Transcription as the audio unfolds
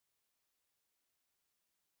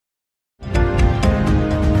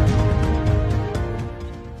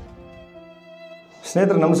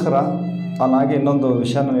ಸ್ನೇಹಿತರೆ ನಮಸ್ಕಾರ. ನಾನು ಹಾಗೆ ಇನ್ನೊಂದು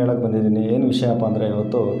ವಿಷಯನ ಹೇಳಕ್ಕೆ ಬಂದಿದ್ದೀನಿ. ಏನು ವಿಷಯಪ್ಪ ಅಂದರೆ,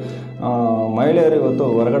 ಇವತ್ತು ಮಹಿಳೆಯರು ಇವತ್ತು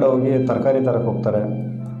ಹೊರಗಡೆ ಹೋಗಿ ತರಕಾರಿ ತರಕ್ಕೆ ಹೋಗ್ತಾರೆ.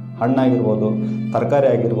 ಹಣ್ಣಾಗಿರ್ಬೋದು, ತರಕಾರಿ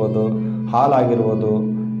ಆಗಿರ್ಬೋದು, ಹಾಲಾಗಿರ್ಬೋದು,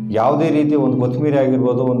 ಯಾವುದೇ ರೀತಿ ಒಂದು ಕೊತ್ತಂಬರಿ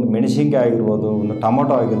ಆಗಿರ್ಬೋದು, ಒಂದು ಮೆಣಸಿನ್ಕಾಯಿ ಆಗಿರ್ಬೋದು, ಒಂದು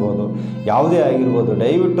ಟೊಮೊಟೊ ಆಗಿರ್ಬೋದು, ಯಾವುದೇ ಆಗಿರ್ಬೋದು,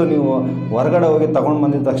 ದಯವಿಟ್ಟು ನೀವು ಹೊರಗಡೆ ಹೋಗಿ ತೊಗೊಂಡು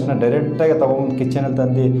ಬಂದಿದ ತಕ್ಷಣ ಡೈರೆಕ್ಟಾಗಿ ತೊಗೊಂಡು ಕಿಚನಲ್ಲಿ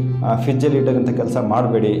ತಂದು ಫ್ರಿಜ್ಜಲ್ಲಿ ಇಟ್ಟೋಂಥ ಕೆಲಸ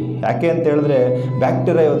ಮಾಡಬೇಡಿ. ಯಾಕೆ ಅಂತ ಹೇಳಿದ್ರೆ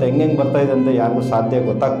ಬ್ಯಾಕ್ಟೀರಿಯಾ ಇವತ್ತು ಹೆಂಗೆ ಬರ್ತಾಯಿದೆ ಅಂತ ಯಾರಿಗೂ ಸಾಧ್ಯ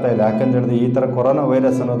ಗೊತ್ತಾಗ್ತಾ ಇಲ್ಲ. ಯಾಕೆಂತ ಹೇಳಿದ್ರೆ ಈ ಥರ ಕೊರೋನಾ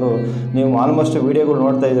ವೈರಸ್ ಅನ್ನೋದು ನೀವು ಆಲ್ಮೋಸ್ಟ್ ವೀಡಿಯೋಗಳು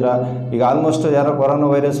ನೋಡ್ತಾ ಇದ್ದೀರಾ. ಈಗ ಆಲ್ಮೋಸ್ಟ್ ಯಾರೋ ಕೊರೋನಾ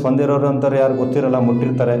ವೈರಸ್ ಬಂದಿರೋರು ಅಂತಾರೆ, ಯಾರು ಗೊತ್ತಿರಲ್ಲ,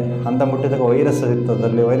 ಮುಟ್ಟಿರ್ತಾರೆ. ಅಂತ ಮುಟ್ಟಿದಾಗ ವೈರಸ್ ಇರ್ತದೆ.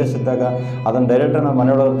 ಅದರಲ್ಲಿ ವೈರಸ್ ಇದ್ದಾಗ ಅದನ್ನು ಡೈರೆಕ್ಟಾಗಿ ನಾವು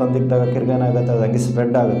ಮನೆಯೊಳಗೆ ತಂದಿದ್ದಾಗ ಕಿರ್ಗೇನಾಗುತ್ತೆ, ಅದು ಹಂಗೆ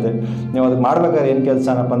ಸ್ಪ್ರೆಡ್ ಆಗುತ್ತೆ. ನೀವು ಅದಕ್ಕೆ ಮಾಡ್ಬೇಕಾದ್ರೆ ಏನು ಕೆಲಸ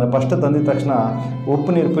ಏನಪ್ಪ ಅಂದರೆ, ಫಸ್ಟ್ ತಂದಿದ ತಕ್ಷಣ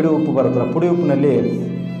ಉಪ್ಪು ನೀರು, ಪುಡಿ ಉಪ್ಪು ಬರುತ್ತಲ್ಲ, ಪುಡಿ ಉಪ್ಪಿನಲ್ಲಿ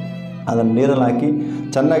ಅದನ್ನು ನೀರಲ್ಲಿ ಹಾಕಿ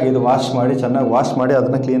ಚೆನ್ನಾಗಿ ಇದು ಚೆನ್ನಾಗಿ ವಾಶ್ ಮಾಡಿ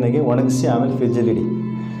ಅದನ್ನು ಕ್ಲೀನಾಗಿ ಒಣಗಿಸಿ ಆಮೇಲೆ ಫ್ರಿಜ್ಜಲ್ಲಿ ಇಡಿ.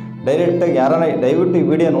 ಡೈರೆಕ್ಟಾಗಿ ಯಾರನ್ನ ದಯವಿಟ್ಟು ಈ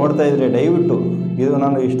ವಿಡಿಯೋ ನೋಡ್ತಾ ಇದ್ರೆ ದಯವಿಟ್ಟು, ಇದು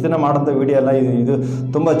ನಾನು ಇಷ್ಟು ದಿನ ಮಾಡೋಂಥ ವಿಡಿಯೋ ಅಲ್ಲ, ಇದು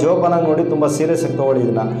ತುಂಬ ಜೋಪಾನಾಗಿ ನೋಡಿ, ತುಂಬ ಸೀರಿಯಸ್ಸಾಗಿ ತೊಗೊಳ್ಳಿ.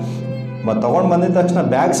 ಇದನ್ನು ತೊಗೊಂಡು ಬಂದಿದ ತಕ್ಷಣ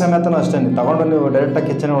ಬ್ಯಾಗ್ ಸಮೇತನೂ ಅಷ್ಟೇ, ತೊಗೊಂಡು ನೀವು ಡೈರೆಕ್ಟಾಗಿ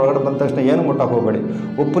ಕಿಚನ್ ಒಳಗಡೆ ಬಂದ ತಕ್ಷಣ ಏನು ಮುಟ್ಟಕ್ಕೆ ಹೋಗಬೇಡಿ.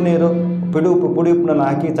 ಉಪ್ಪು ನೀರು, ಪುಡಿ ಉಪ್ಪನ್ನ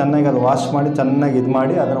ಹಾಕಿ ಚೆನ್ನಾಗಿ ಅದು ವಾಶ್ ಮಾಡಿ ಚೆನ್ನಾಗಿ ಇದು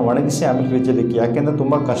ಮಾಡಿ ಅದನ್ನು ಒಣಗಿಸಿ ಆಮೇಲೆ ಫ್ರಿಜ್ಜಲ್ಲಿ ಇಕ್ಕಿ. ಯಾಕೆಂದರೆ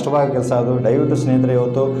ತುಂಬ ಕಷ್ಟವಾದ ಕೆಲಸ ಅದು. ದಯವಿಟ್ಟು ಸ್ನೇಹಿತರೆ,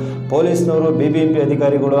 ಇವತ್ತು ಪೊಲೀಸ್ನವರು, BBMP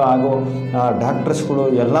ಅಧಿಕಾರಿಗಳು ಹಾಗೂ ಡಾಕ್ಟರ್ಸ್ಗಳು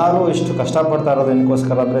ಎಲ್ಲರೂ ಇಷ್ಟು ಕಷ್ಟಪಡ್ತಾ ಇರೋದು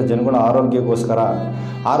ಏನಕ್ಕೋಸ್ಕರ ಅಂದರೆ, ಜನಗಳ ಆರೋಗ್ಯಕ್ಕೋಸ್ಕರ,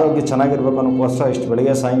 ಆರೋಗ್ಯ ಚೆನ್ನಾಗಿರ್ಬೇಕು ಅನ್ನೋಕ್ಕೋಸ್ಕರ ಇಷ್ಟು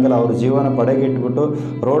ಬೆಳಗ್ಗೆ ಸಾಯಂಕಾಲ ಅವ್ರ ಜೀವನ ಪಡೆಗೆ ಇಟ್ಬಿಟ್ಟು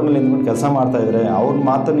ರೋಡ್ನಲ್ಲಿ ನಿಂತ್ಕೊಂಡು ಕೆಲಸ ಮಾಡ್ತಾಯಿದ್ರೆ, ಅವ್ರ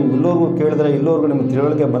ಮಾತು ನೀವು ಇಲ್ಲೋರ್ಗೂ ಕೇಳಿದ್ರೆ, ಇಲ್ಲೋರ್ಗೂ ನಿಮಗೆ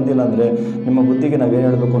ತಿಳುವಳಿಕೆ ಬಂದಿಲ್ಲ ಅಂದರೆ ನಿಮ್ಮ ಬುದ್ಧಿಗೆ ನಾವೇನು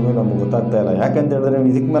ಹೇಳಬೇಕು ಅನ್ನೋದು ನಮಗೆ ಗೊತ್ತಾಗ್ತಾ ಇಲ್ಲ. ಯಾಕೆಂತ ಹೇಳಿದ್ರೆ,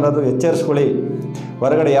 ನೀವು ಇದಕ್ಕೆ ಮೇಲೆ ಅದು ಎಚ್ಚರಿಸ್ಕೊಳ್ಳಿ.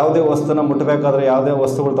 ಹೊರಗಡೆ ಯಾವುದೇ ವಸ್ತುನ ಮುಟ್ಟಬೇಕಾದ್ರೆ, ಯಾವುದೇ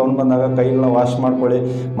ವಸ್ತುಗಳು ತೊಗೊಂಡು ಬಂದಾಗ ಕೈಗಳನ್ನ ವಾಶ್ ಮಾಡ್ಕೊಳ್ಳಿ.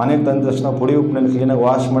 ಮನೆಗೆ ತಂದ ತಕ್ಷಣ ಪುಡಿ ಉಪ್ಪಿನಲ್ಲಿ ಕ್ಲೀನಾಗಿ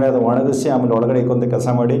ವಾಶ್ ಮಾಡಿ ಅದು ಒಣಗಿಸಿ ಆಮೇಲೆ ಒಳಗಡೆ ಇಕ್ಕೊಂತ ಕೆಲಸ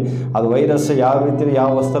ಮಾಡಿ. ಅದು ವೈರಸ್ ಯಾವ ರೀತಿಯಲ್ಲಿ ಯಾವ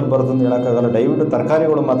ವಸ್ತುಲ್ಲಿ ಬರುತ್ತೆ ಅಂತ ಹೇಳೋಕ್ಕಾಗಲ್ಲ. ದಯವಿಟ್ಟು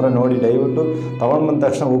ತರಕಾರಿಗಳು ಮಾತ್ರ ನೋಡಿ, ದಯವಿಟ್ಟು ತೊಗೊಂಡು ಬಂದ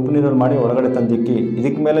ತಕ್ಷಣ ಉಪ್ಪು ನೀರಲ್ಲಿ ಮಾಡಿ ಒಳಗಡೆ ತಂದಿಕ್ಕಿ.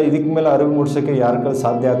 ಇದಕ್ಕೆ ಮೇಲೆ ಅರಿವು ಮೂಡಿಸೋಕ್ಕೆ ಯಾರ ಕೈ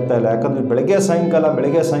ಸಾಧ್ಯ ಆಗ್ತಾ ಇಲ್ಲ. ಯಾಕಂದರೆ ಬೆಳಗ್ಗೆ ಸಾಯಂಕಾಲ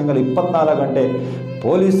 24 ಗಂಟೆ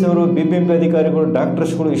ಪೊಲೀಸ್ನವರು, BBMP ಅಧಿಕಾರಿಗಳು,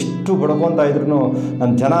 ಡಾಕ್ಟರ್ಸ್ಗಳು ಇಷ್ಟು ಬಡ್ಕೊತಾ ಇದ್ರು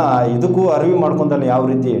ನನ್ನ ಜನ ಇದಕ್ಕೂ ಅರಿವು ಮಾಡ್ಕೊತಲ್ಲ ಯಾವ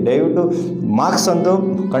ರೀತಿ. ದಯವಿಟ್ಟು ಮಾಸ್ಕ್ ಅಂತೂ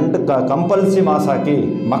ಕಂಪಲ್ಸರಿ ಮಾಸ್ಕ್ ಹಾಕಿ.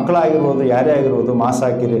 ಮಕ್ಕಳಾಗಿರ್ಬೋದು, ಯಾರೇ ಆಗಿರ್ಬೋದು, ಮಾಸ್ಕ್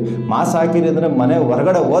ಹಾಕಿರಿ ಅಂದರೆ ಮನೆ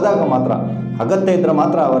ಹೊರಗಡೆ ಹೋದಾಗ ಮಾತ್ರ, ಅಗತ್ಯ ಇದ್ದರೆ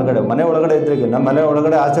ಮಾತ್ರ ಹೊರಗಡೆ. ಮನೆ ಒಳಗಡೆ ಇದ್ರೆ, ನಮ್ಮ ಮನೆ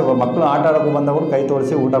ಒಳಗಡೆ ಆಚೆ ಮಕ್ಕಳು ಆಟ ಆಡೋಕ್ಕೆ ಬಂದವರು ಕೈ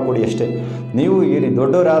ತೋರಿಸಿ ಊಟ ಕೊಡಿ ಅಷ್ಟೇ. ನೀವು ಈ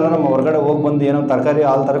ದೊಡ್ಡವ್ರು ಯಾರು ನಮ್ಮ ಹೊರಗಡೆ ಹೋಗಿ ಬಂದು ಏನೋ ತರಕಾರಿ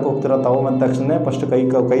ಹಾಲು ತರಕ್ಕೆ ಹೋಗ್ತಿರೋ, ತೊಗೊಂಬಂದ ತಕ್ಷಣ ಫಸ್ಟ್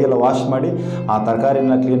ಕೈಯೆಲ್ಲ ವಾಶ್ ಮಾಡಿ ಆ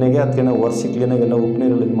ತರಕಾರಿನ ಕ್ಲೀನಾಗಿ ಅದಕ್ಕೆ ಒರೆಸಿ ಕ್ಲೀನಾಗಿ ಎಲ್ಲ ಉಪ್ಪು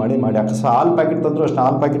ನೀರಲ್ಲಿ ಇದು ಮಾಡಿ ಅಕಸ್ಮಾತ್ ಹಾಲು ಪ್ಯಾಕೆಟ್ ತಂದರೂ ಅಷ್ಟೇ,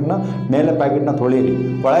 ಹಾಲು ಪ್ಯಾಕೆಟ್ನ ಮೇಲೆ ಪ್ಯಾಕೆಟ್ನ ತೊಳೀರಿ.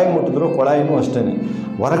 ಕೊಳಾಯಿ ಮುಟ್ಟಿದ್ರು ಕೊಳಾಯಿನೂ ಅಷ್ಟೇ.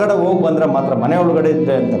 ಹೊರಗಡೆ ಹೋಗಿ ಬಂದರೆ ಮಾತ್ರ, ಮನೆ ಒಳಗಡೆ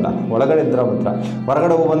ಇದ್ದರೆ ಅಂತಲ್ಲ, ಒಳಗಡೆ ಇದ್ದರೆ ಮಾತ್ರ.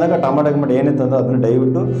 ಹೊರಗಡೆ ಹೋಗಿ ಬಂದಾಗ ಟೊಮೆಟೊ ಏನಿತ್ತಂದ್ರೆ ಅದನ್ನು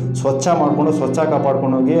ದಯವಿಟ್ಟು ಸ್ವಚ್ಛ ಮಾಡಿಕೊಂಡು, ಸ್ವಚ್ಛ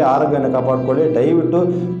ಕಾಪಾಡ್ಕೊಂಡು ಹೋಗಿ, ಆರೋಗ್ಯನ ಕಾಪಾಡ್ಕೊಳ್ಳಿ. ದಯವಿಟ್ಟು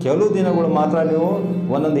ಕೆಲವು ದಿನಗಳು ಮಾತ್ರ ನೀವು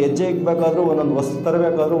ಒಂದೊಂದು ಹೆಜ್ಜೆ ಇಕ್ಕಬೇಕಾದ್ರೂ, ಒಂದೊಂದು ವಸ್ತು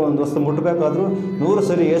ತರಬೇಕಾದ್ರೂ, ಒಂದೊಂದು ವಸ್ತು ಮುಟ್ಟಬೇಕಾದ್ರೂ 100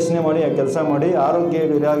 ಸರಿ ಯೋಚನೆ ಮಾಡಿ ಆ ಕೆಲಸ ಮಾಡಿ. ಆರೋಗ್ಯ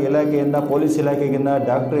ಇಲಾಖೆಯಿಂದ, ಪೊಲೀಸ್ ಇಲಾಖೆಯಿಂದ,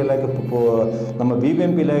 ಡಾಕ್ಟರ್ ಇಲಾಖೆ, ನಮ್ಮ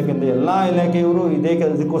BBMP ಇಲಾಖೆಯಿಂದ ಎಲ್ಲ ಇಲಾಖೆಯವರು ಇದೇ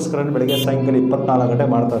ಇದಕ್ಕೋಸ್ಕರ ಬೆಳಗ್ಗೆ ಸಾಯಂಕಾಲ 24 ಗಂಟೆ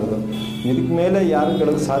ಮಾಡ್ತಾ ಇರೋದು. ಇದಕ್ಕೆ ಮೇಲೆ ಯಾರು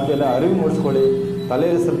ಕೇಳೋಕ್ಕೆ ಸಾಧ್ಯ ಇಲ್ಲ. ಅರಿವು ಮೂಡಿಸ್ಕೊಳ್ಳಿ.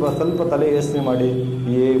 ತಲೆಯಲ್ಲಿ ಸ್ವಲ್ಪ ತಲೆ ಯೋಚನೆ ಮಾಡಿ.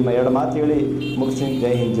 ಈ 2 ಮಾತು ಹೇಳಿ ಮುಗಿಸ್ತೀನಿ.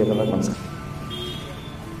 ಜೈ ಹಿಂದ್, ಜೈ ಕರ್ನಾಟಕ. ನಮಸ್ಕಾರ.